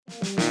Hi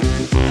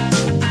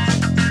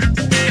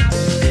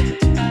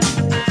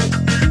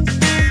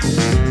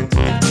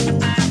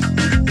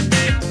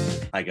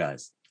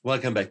guys,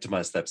 welcome back to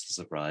my Steps to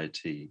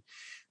Sobriety.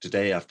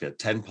 Today I've got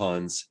 10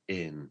 points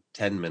in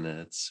 10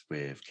 minutes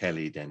with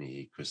Kelly,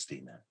 Danny,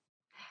 Christina.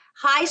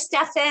 Hi,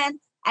 Stefan,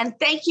 and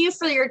thank you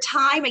for your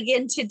time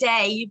again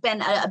today. You've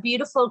been a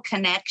beautiful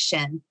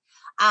connection.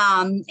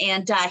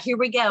 Here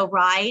we go,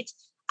 right?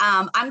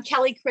 I'm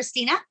Kelly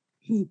Christina.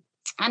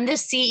 I'm the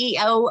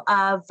CEO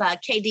of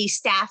KD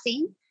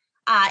Staffing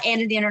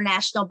and an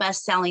international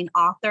best-selling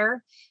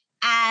author.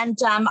 And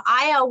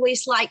I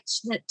always like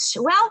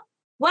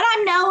what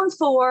I'm known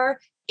for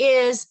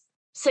is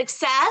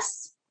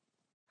success,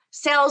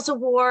 sales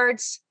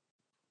awards.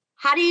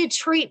 How do you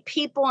treat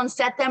people and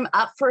set them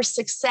up for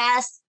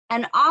success?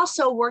 And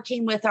also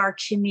working with our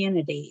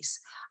communities.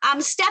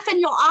 Stefan,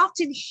 you'll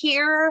often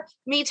hear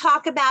me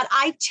talk about,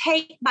 I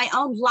take my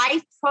own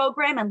life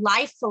program and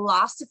life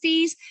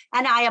philosophies,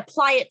 and I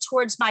apply it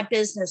towards my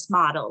business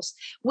models.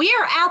 We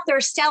are out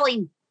there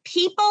selling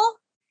people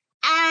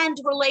and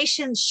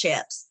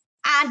relationships.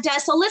 And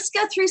so let's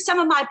go through some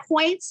of my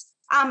points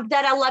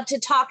that I love to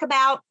talk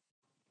about.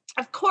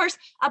 Of course,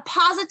 a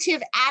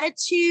positive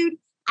attitude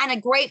and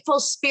a grateful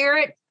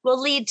spirit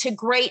will lead to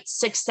great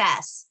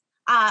success.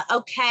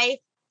 Okay.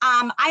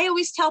 I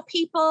always tell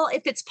people,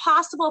 if it's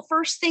possible,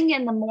 first thing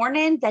in the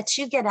morning that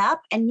you get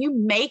up and you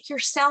make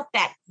yourself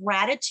that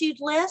gratitude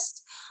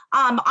list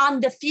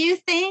on the few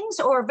things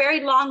or a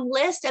very long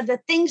list of the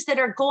things that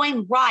are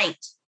going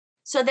right,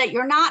 so that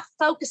you're not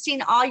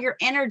focusing all your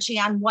energy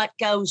on what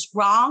goes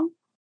wrong.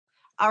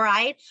 All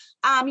right.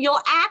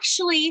 You'll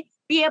actually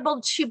be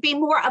able to be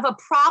more of a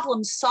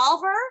problem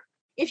solver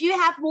if you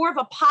have more of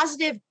a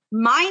positive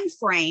mind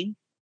frame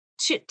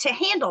to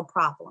handle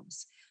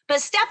problems.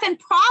 But Stefan,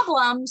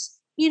 problems,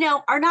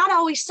 are not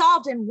always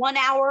solved in 1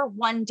 hour,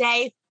 1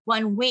 day,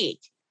 1 week.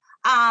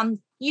 I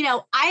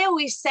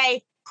always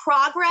say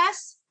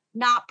progress,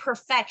 not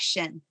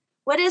perfection.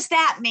 What does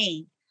that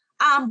mean?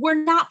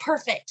 We're not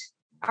perfect.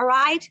 All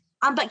right.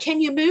 But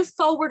can you move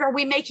forward? Are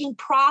we making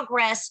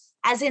progress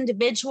as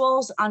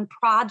individuals on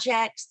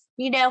projects,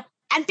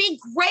 and be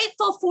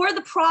grateful for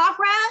the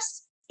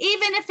progress,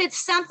 even if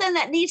it's something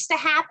that needs to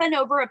happen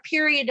over a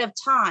period of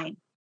time,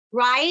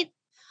 right?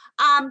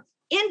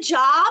 In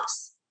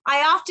jobs,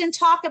 I often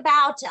talk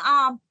about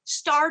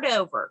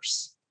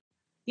startovers.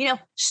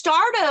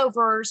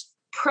 Startovers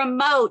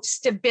promote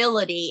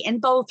stability in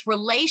both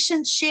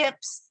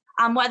relationships,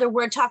 whether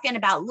we're talking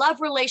about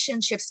love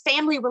relationships,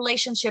 family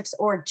relationships,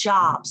 or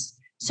jobs.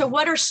 So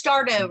what are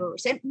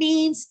startovers? It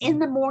means in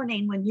the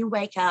morning when you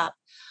wake up,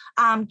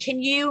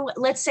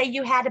 let's say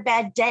you had a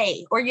bad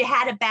day or you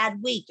had a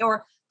bad week,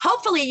 or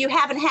hopefully you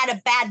haven't had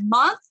a bad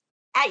month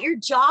at your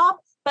job,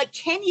 but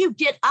can you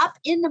get up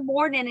in the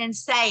morning and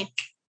say,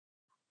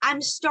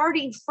 I'm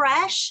starting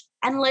fresh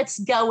and let's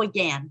go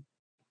again,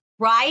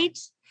 right?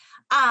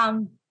 I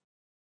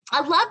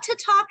love to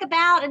talk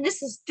about, and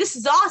this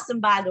is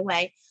awesome, by the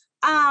way,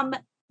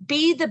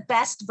 be the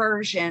best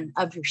version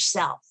of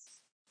yourself.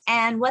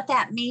 And what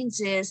that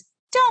means is,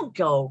 don't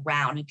go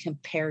around and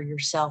compare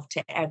yourself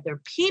to other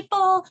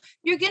people.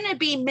 You're going to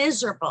be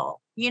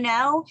miserable, and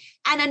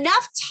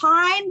enough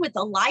time with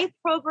a life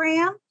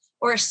program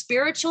or a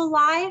spiritual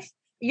life,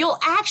 you'll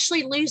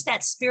actually lose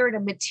that spirit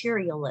of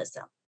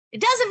materialism. It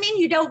doesn't mean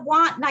you don't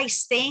want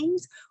nice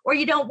things or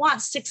you don't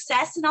want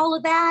success and all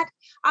of that,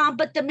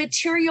 but the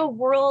material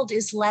world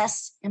is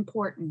less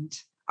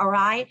important, all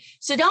right?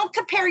 So don't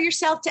compare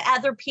yourself to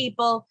other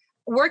people.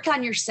 Work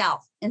on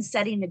yourself and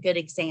setting a good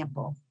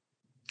example.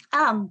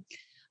 My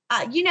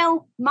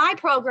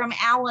program,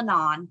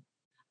 Al-Anon,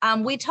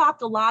 we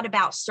talked a lot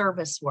about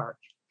service work.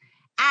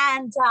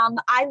 And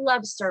I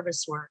love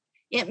service work.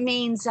 It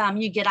means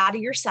you get out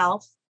of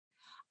yourself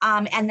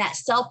and that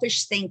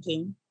selfish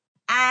thinking,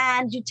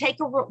 and you take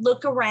a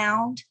look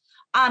around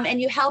and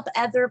you help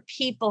other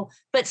people.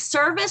 But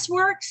service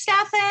work,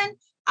 Stefan,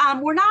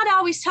 we're not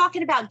always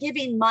talking about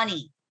giving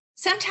money.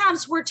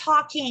 Sometimes we're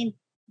talking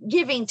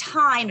giving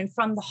time and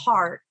from the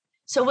heart.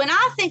 So when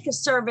I think of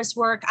service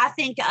work, I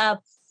think of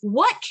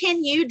what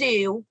can you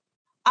do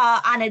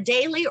on a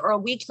daily or a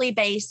weekly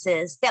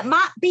basis that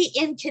might be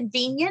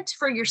inconvenient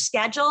for your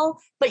schedule,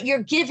 but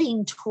you're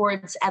giving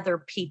towards other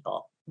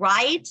people,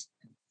 right?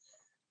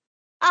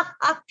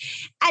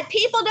 And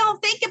people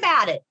don't think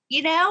about it.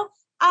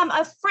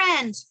 A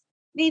friend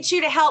needs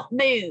you to help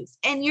move,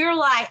 and you're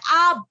like,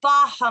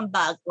 bah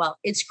humbug. Well,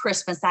 it's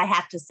Christmas. I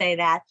have to say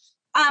that.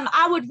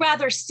 I would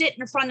rather sit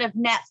in front of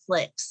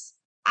Netflix.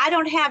 I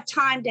don't have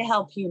time to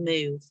help you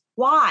move.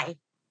 Why?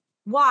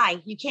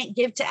 You can't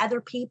give to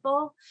other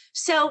people?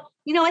 So,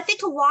 I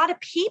think a lot of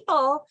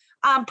people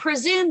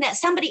presume that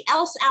somebody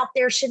else out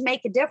there should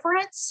make a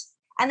difference.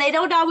 And they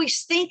don't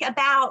always think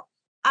about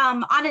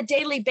on a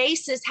daily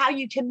basis how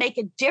you can make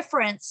a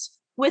difference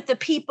with the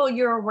people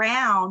you're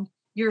around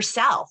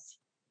yourself.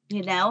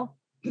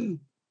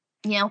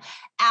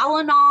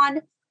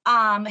 Al-Anon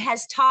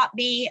has taught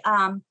me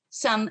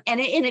some, and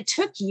it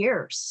took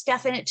years,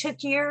 Stefan, it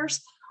took years.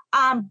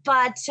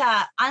 But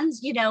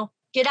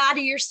Get out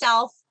of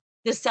yourself,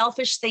 the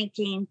selfish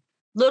thinking,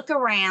 look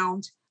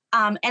around,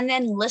 and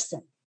then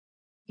listen.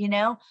 You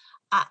know,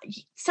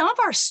 some of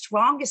our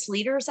strongest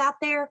leaders out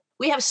there,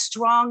 we have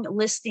strong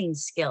listening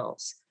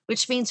skills,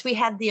 which means we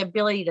have the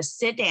ability to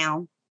sit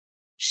down,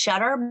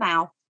 shut our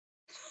mouth,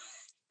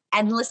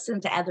 and listen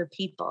to other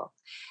people.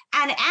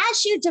 And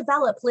as you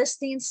develop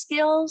listening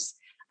skills,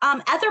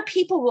 other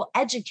people will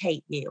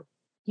educate you.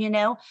 You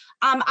know,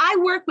 I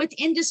work with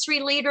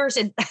industry leaders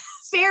in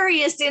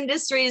various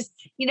industries,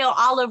 you know,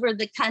 all over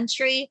the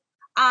country.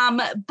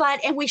 And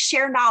we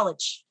share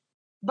knowledge,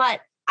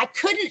 but I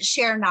couldn't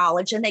share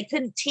knowledge and they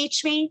couldn't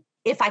teach me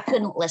if I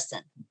couldn't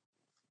listen.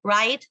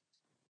 Right.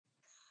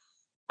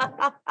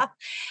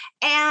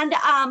 And,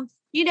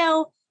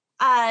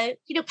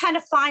 kind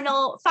of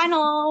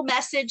final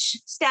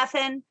message,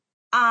 Stefan,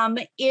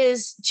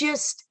 is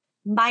just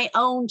my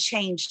own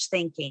changed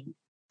thinking.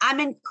 I'm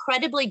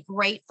incredibly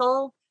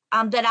grateful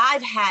that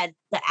I've had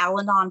the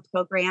Al-Anon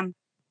program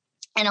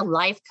and a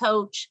life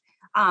coach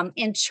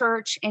in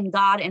church and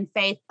God and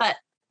faith, but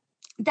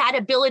that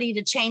ability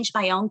to change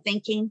my own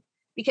thinking,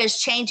 because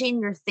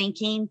changing your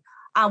thinking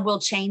will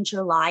change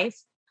your life.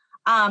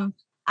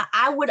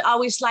 I would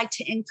always like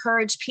to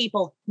encourage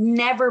people,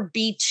 never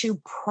be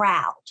too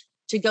proud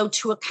to go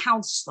to a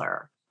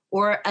counselor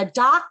or a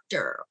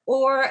doctor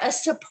or a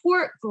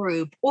support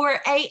group or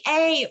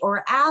AA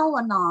or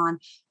Al-Anon,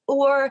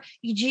 or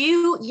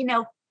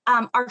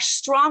our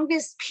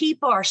strongest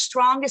people, our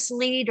strongest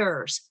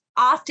leaders,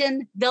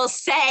 often they'll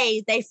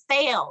say they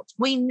failed.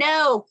 We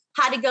know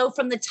how to go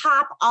from the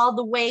top all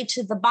the way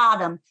to the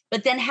bottom,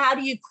 but then how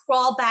do you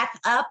crawl back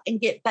up and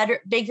get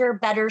better, bigger,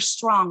 better,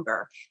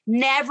 stronger?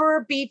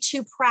 Never be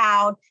too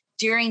proud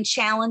during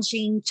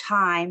challenging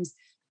times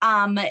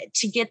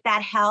to get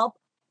that help,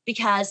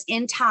 because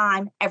in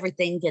time,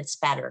 everything gets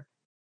better.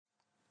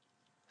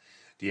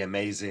 The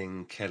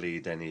amazing Kelly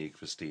Denny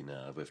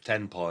Christina with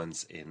 10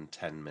 points in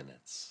 10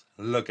 minutes.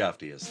 Look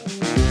after yourself.